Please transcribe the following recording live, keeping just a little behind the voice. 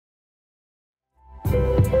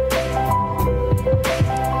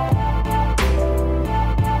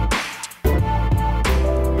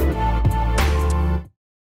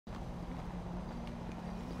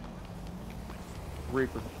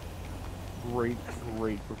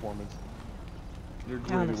great performance. You're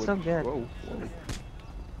God, great. it's so good. Whoa, whoa.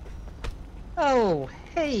 Oh,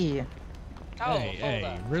 hey. Oh,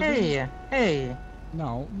 hey, really? Hey.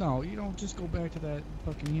 No, you don't just go back to that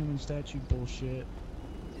fucking human statue bullshit.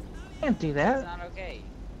 Can't do That's that. not okay.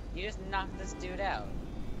 You just knocked this dude out.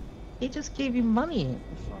 He just gave you money.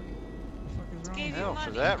 The fuck is wrong? Gave you Hell, money.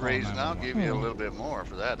 for that Call reason, I'll 911. give you a little bit more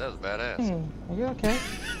for that. That was badass. Hey, are you okay?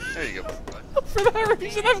 There you go, bud. For that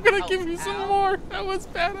reason, I'm gonna give you some Ow. more. That was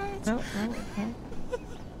badass. No.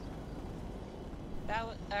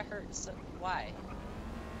 That hurt. So, why?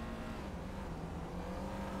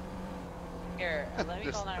 Here, let me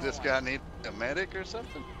call 911. This guy need a medic or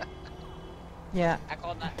something? Yeah. I'm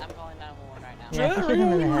calling 911 right now. Yeah, hit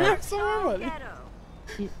him in the head. Some more money.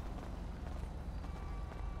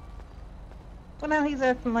 Well, now he's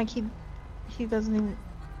acting like he doesn't even.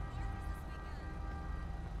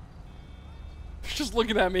 Just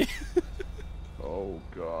looking at me. Oh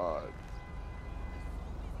God.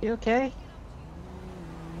 You okay?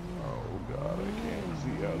 Oh God, I can't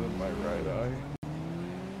see out of my right eye.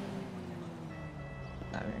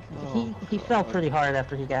 He fell pretty hard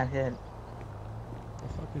after he got hit. The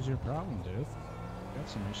fuck is your problem, dude? Got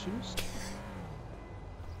some issues?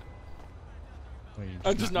 Wait,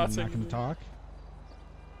 I'm just not you're saying not gonna talk?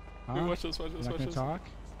 Huh? Wait, watch this, watch this, You're not watch gonna this. talk?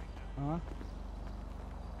 Huh?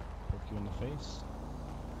 Poke you in the face.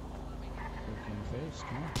 Poke you in the face,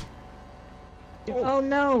 come on. Oh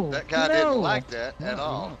no! That guy no. didn't like that at No,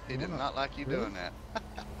 all. no, He did no. not like you Really? doing that.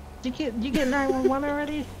 You get 911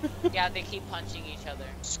 already? Yeah, they keep punching each other.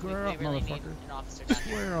 Square we up, really need motherfucker. an officer down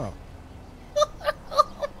here. Square up.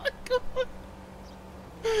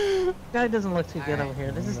 Guy doesn't look too good Alright. over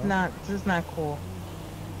here. This is not cool.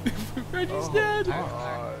 Reggie's dead.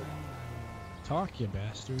 Talk. Talk, you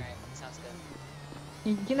bastard. Alright, sounds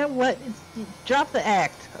good. You know what? Drop the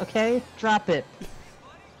act, okay? Drop it.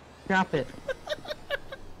 Drop it.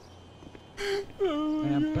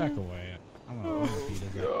 Man, back away. I'm gonna beat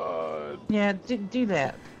his ass. God. Yeah, do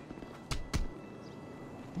that.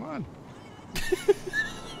 Come on.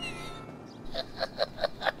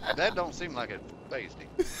 That don't seem like it phased him.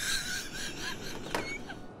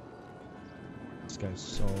 This guy's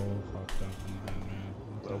so fucked up in the head,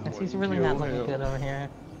 man. Yes, he's really not looking good over here.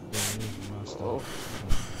 Yeah, he's messed Oh. up.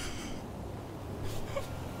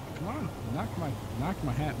 Come on, knock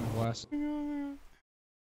my hat and my glasses.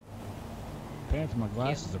 Apparently my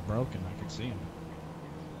glasses are broken. I can see them.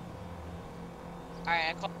 Alright,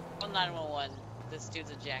 I called 911. This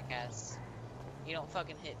dude's a jackass. You don't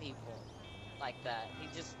fucking hit people like that. He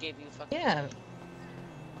just gave you fucking Yeah.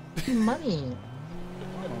 Money.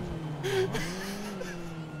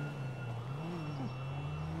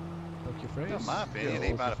 Poke your face. In my opinion,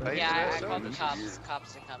 he might have paid Yeah, for I that called the service. cops.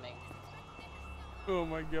 Cops are coming. Oh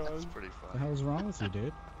my God. That's pretty What the funny. hell's wrong with you,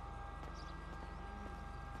 dude?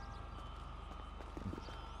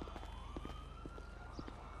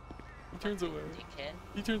 He turns away. You kid?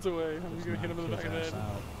 He turns away. I'm just gonna hit him in the Knock back of the his head. ass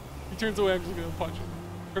out. He turns away. I'm just gonna punch him.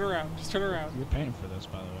 Turn around. Just turn around. You're paying for this,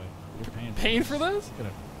 by the way. You're paying. Paying for this? Look at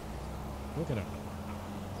him. Look at him.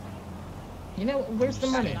 You know, where's the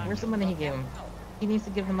money? Where's the money he gave him? He needs to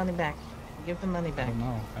give the money back. Give the money I back. don't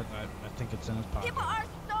know. I think it's in his pocket. People are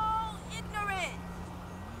so ignorant.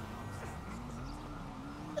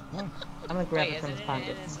 Come on, I'm gonna grab Wait, it from isn't his it-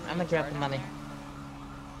 pocket. isn't I'm it gonna grab the charged money. there?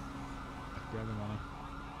 grab the money.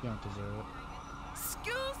 You don't deserve it.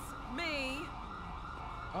 Excuse me.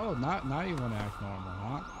 Oh, now you want to act normal,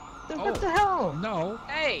 huh? Dude, what the hell? No.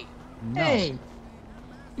 Hey! No. Hey!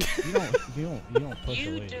 You don't push a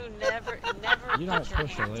You lady. do never You put don't your push a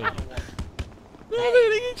hands lady. on a woman. They're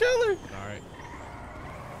hitting each other. All right.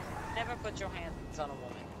 Never put your hands on a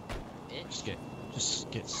woman, bitch. Just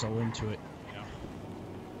get so into it. You know.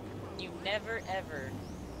 You never ever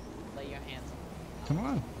lay your hands on Come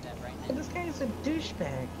on. that right But now. this guy is a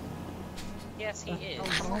douchebag. Yes, he is.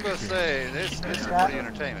 I'm gonna say this is pretty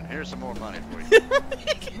entertainment. Here's some more money for you.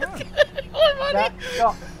 Come on. More money.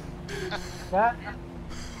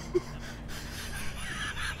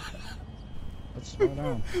 Let's slow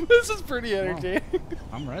down. This is pretty entertaining.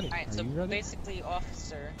 I'm ready. Alright, Are so you ready? basically,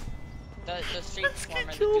 officer, the street Let's get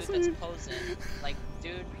performer, the dude Jules in. that's posing, like,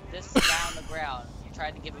 dude, this guy on the ground, you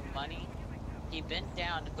tried to give him money, he bent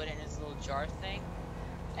down to put it in his little jar thing,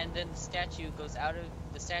 and then the statue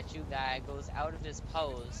guy goes out of his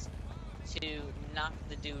pose to knock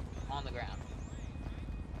the dude on the ground.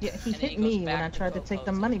 Yeah, he And then hit he goes me when back I to tried to go take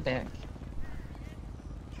the pose. money back.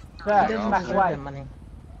 He Yeah, doesn't officer. deserve the money.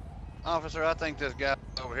 Officer, I think this guy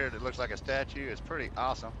over here that looks like a statue is pretty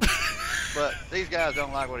awesome. But these guys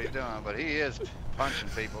don't like what he's doing, but he is punching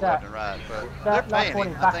people Yeah. left and right, but That they're paying one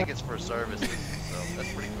him. is I back think in- it's for services, so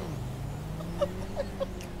that's pretty cool.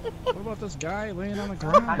 What about this guy laying on the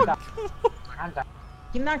Hands ground? up. Hands up.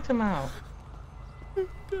 You knocked him out.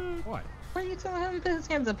 What? Why are you telling him to put his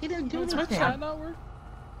hands up? He didn't do Does my anything. chat not work?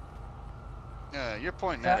 You're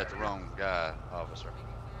pointing that at the wrong guy, officer.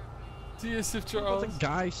 See us if What Charles. about the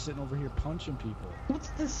guy sitting over here punching people? What's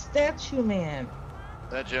the statue, man?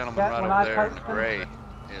 That gentleman That right when over I there in the touched him- gray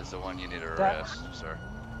is the one you need to That- arrest, sir.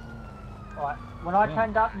 Alright. When I Yeah.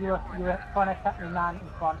 turned up, you were trying to tap the man in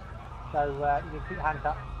front. So you can keep your hands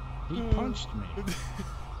up. He punched me.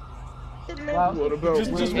 Well, What about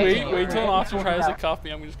Just Wait, wait till an officer wait. tries to cuff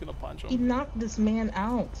me. I'm just gonna punch He him. knocked this man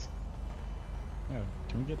out. Yeah,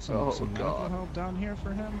 can we get some, Oh, some medical God. help down here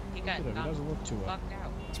for him? He Look got at him. He knocked doesn't look too well. fucked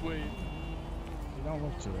out. Let's wait. He don't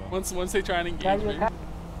look too well. Once they try and yeah, engage you me. can.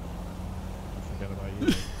 I forget about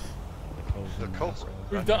you. The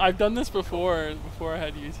culprit. I've done this before I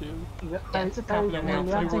had YouTube. You- Yeah, it's a so cop. you- no, I'm no, you-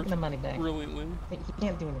 it taking worked. the money back. Brilliantly. He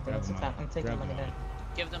can't do anything. It's a cop. I'm taking the money back.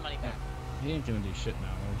 Give the money back. He ain't gonna do shit now.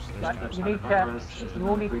 There's Like, cops. you need to. You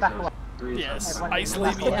all need to back away. Yes, Everyone-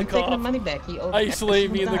 isolate me in the I'm taking the cup. money back. He owed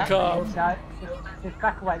Isolate me in the $1,000. cup. No, just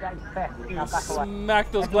back away. That is fair. Now back away.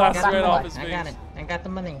 Smack those I glasses got right it. off his I face. got it. I got the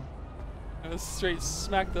money. And straight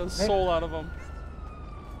smack the soul out of him.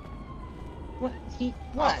 What?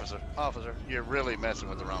 What? Officer, you're really messing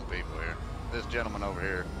with the wrong people here. This gentleman over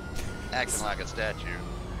here, acting like a statue,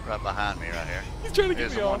 right behind me right here, He's trying to get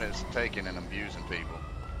is me the off. one that's taking and abusing people.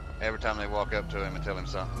 Every time they walk up to him and tell him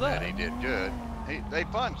something that he did good, they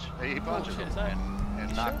punch. He punches shit, is them that-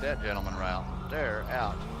 and knocked that gentleman there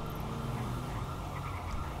out.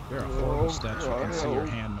 You're a horrible Oh, statue. I can see your God.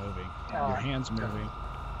 hand moving. Oh. Your hand's moving.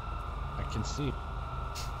 I can see.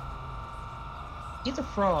 He's a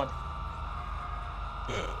fraud.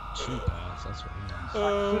 Cheap ass. That's what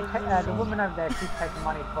he is. The woman over there, she's taking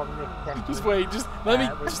money from this. Just wait. Just let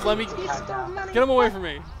me. He stole money. Get him away from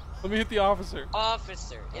me. Let me hit the officer.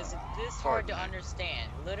 Officer, is it this hard to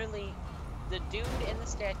understand? Literally, the dude in the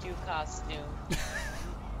statue costume.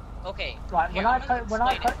 Okay. Right, here, when I I'm gonna put- when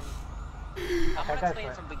I explain it put- from- I'm Okay, gonna go explain for it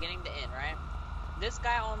it. from beginning to end, right? This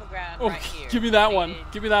guy on the ground Oh, right here. give me that one.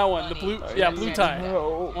 painted Give me that one. The money blue. to Yeah, the blue statue tie. guy.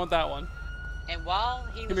 I want that one. And while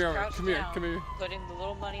he was Come here, crouched come here, down, come here. putting the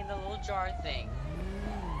little money in the little jar thing,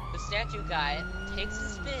 the statue guy takes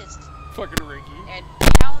his fist Fucking Ricky. and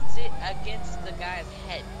pounds it against the guy's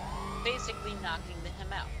head, basically knocking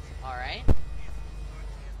him out. All right.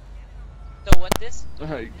 So what this I what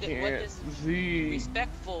can't this see.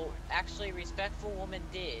 actually respectful woman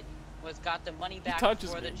did was got the money back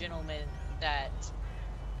touches for the me. gentleman that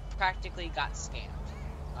practically got scammed.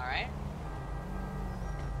 All right.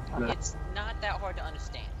 It's not that hard to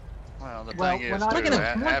understand. Well, the Well, thing is, when I- too, Look at him,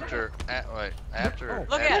 after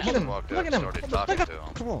Look at she him. walked Look up at and him. started Look talking at to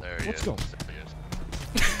him, Come on, there he let's is. go. There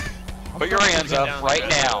he is. Put your hands up right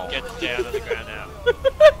now. Get down on the ground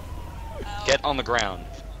now. Get on the ground.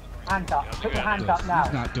 Hands up. Put your hands He's up now.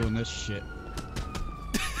 not doing this shit.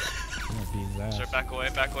 I'm gonna beat his ass. Sir, back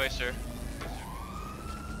away, sir.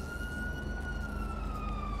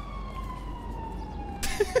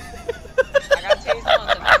 I got tased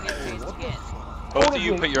once and I get tased again. Both of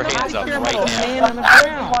you put your hands up right now. Man on the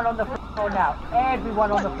ground. Everyone on the floor now.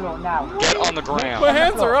 Everyone on the floor now. Get on the ground. My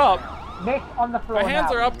hands are up. Miss on the floor My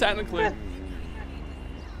hands now. are up technically.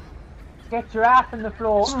 Get your ass on the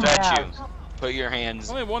floor Statue, now. put your hands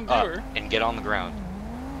Only one up viewer. and get on the ground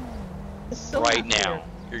It's so right not fair. now.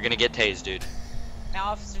 You're gonna get tased, dude. Now,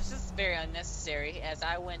 officers, this is very unnecessary as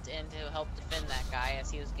I went in to help defend that guy as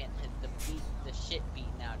he was getting the shit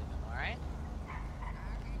beaten out of him. All right.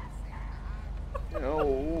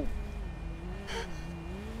 No.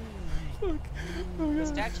 The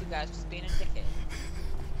statue guy's just being a dickhead.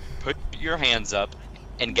 Put your hands up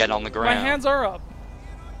and get on the My ground. hands are up.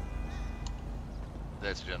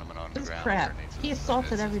 This gentleman on the This ground. crap. here needs to- He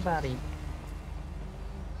assaulted everybody.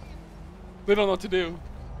 They don't know what to do.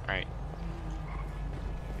 Alright.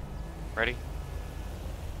 Ready?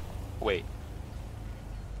 Wait.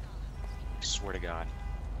 I swear to God.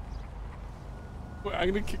 Wait, I'm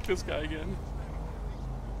gonna kick this guy again.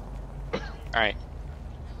 Alright.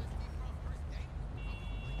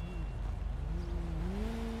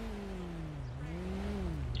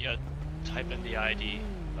 Yeah, type in the ID,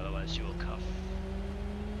 otherwise you will cuff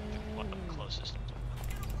the one closest.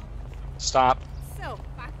 Stop. So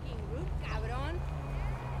fucking rude, cabrón.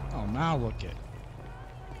 Oh, now look it.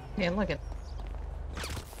 Yeah, look at.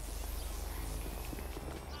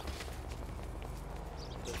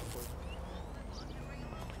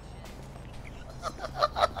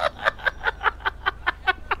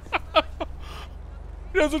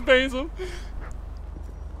 He doesn't phase him.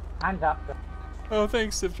 Hands up. Oh,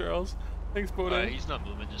 thanks, Civ Charles. Thanks, Bodo. He's not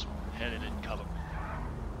moving, just head in and cover.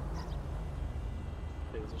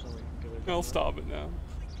 I'll stop it now.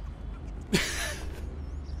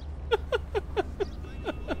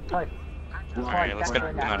 Alright, let's get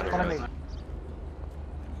him out of the road.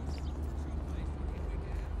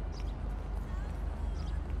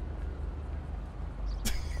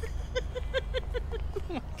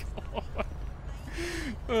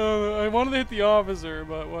 I wanted to hit the officer,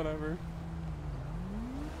 but whatever.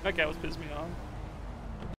 That guy was pissing me off.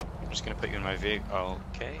 I'm just gonna put you in my vehicle.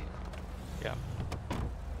 Okay. Yeah.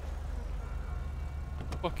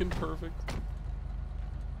 Fucking perfect.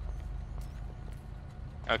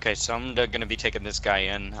 Okay, so I'm gonna be taking this guy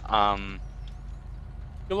in.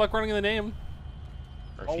 Good luck running the name.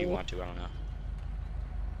 Or if you want to, I don't know.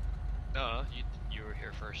 No, you were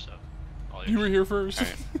here first, so. You were here first.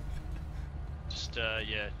 Right. Just,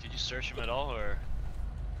 yeah, did you search him at all, or?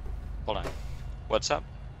 Hold on. What's up?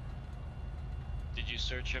 Did you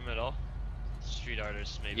search him at all? Street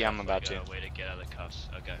artists, maybe. Yeah, I'm about like to. A way to get out of the cuffs.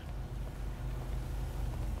 Okay.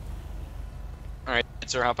 Alright,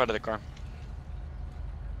 sir, hop out of the car.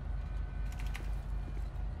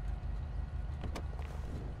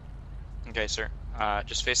 Okay, sir.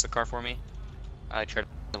 Just face the car for me. I tried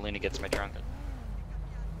to lean against my trunk.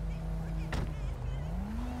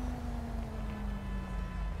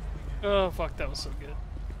 Oh, fuck, that was so good.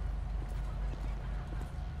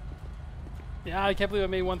 Yeah, I can't believe I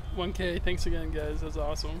made 1K. Thanks again, guys. That's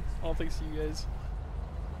awesome. All thanks to you guys.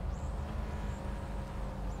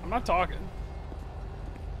 I'm not talking.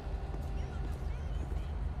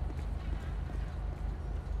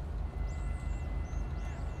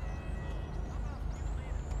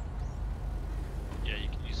 Yeah, you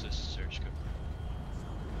can use this search code.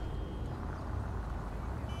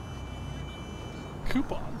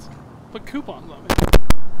 Coupons? Put coupons on me.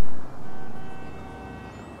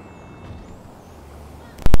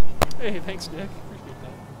 Hey, thanks, Nick. Appreciate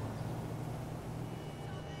that.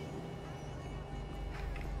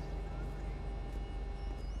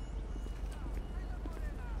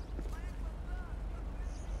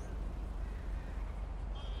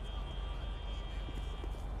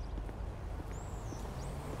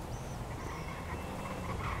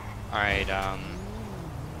 Alright,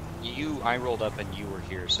 I rolled up and you were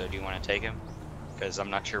here, so do you want to take him? Because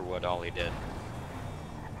I'm not sure what all he did.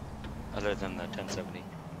 Other than the 1070.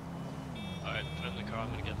 Alright, put in the car,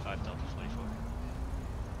 I'm gonna get 5 Delta 24.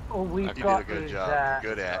 All we've You did got a good is, job.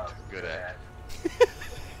 Good act. Good act.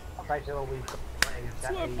 basically all we've got is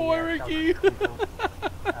It's my the, boy, Ricky. but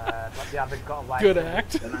the others got away. Good with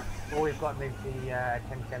act. it. All we've got is the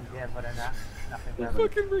 1070, other than that, nothing further.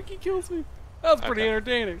 Fucking Ricky kills me. That was pretty Okay.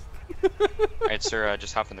 entertaining. Alright, sir,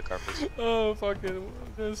 just hop in the car, please. Oh, fucking,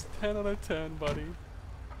 just 10 out of 10, buddy.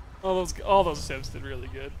 All those sims did really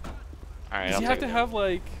good. Alright, You have to have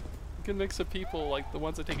like a good mix of people, like the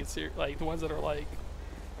ones that take it serious, like the ones that are like,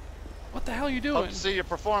 "What the hell are you doing?" Hope to see your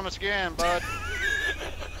performance again, bud.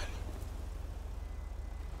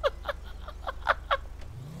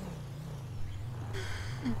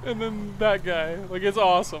 And then that guy, like, it's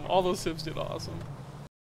awesome. All those sims did awesome.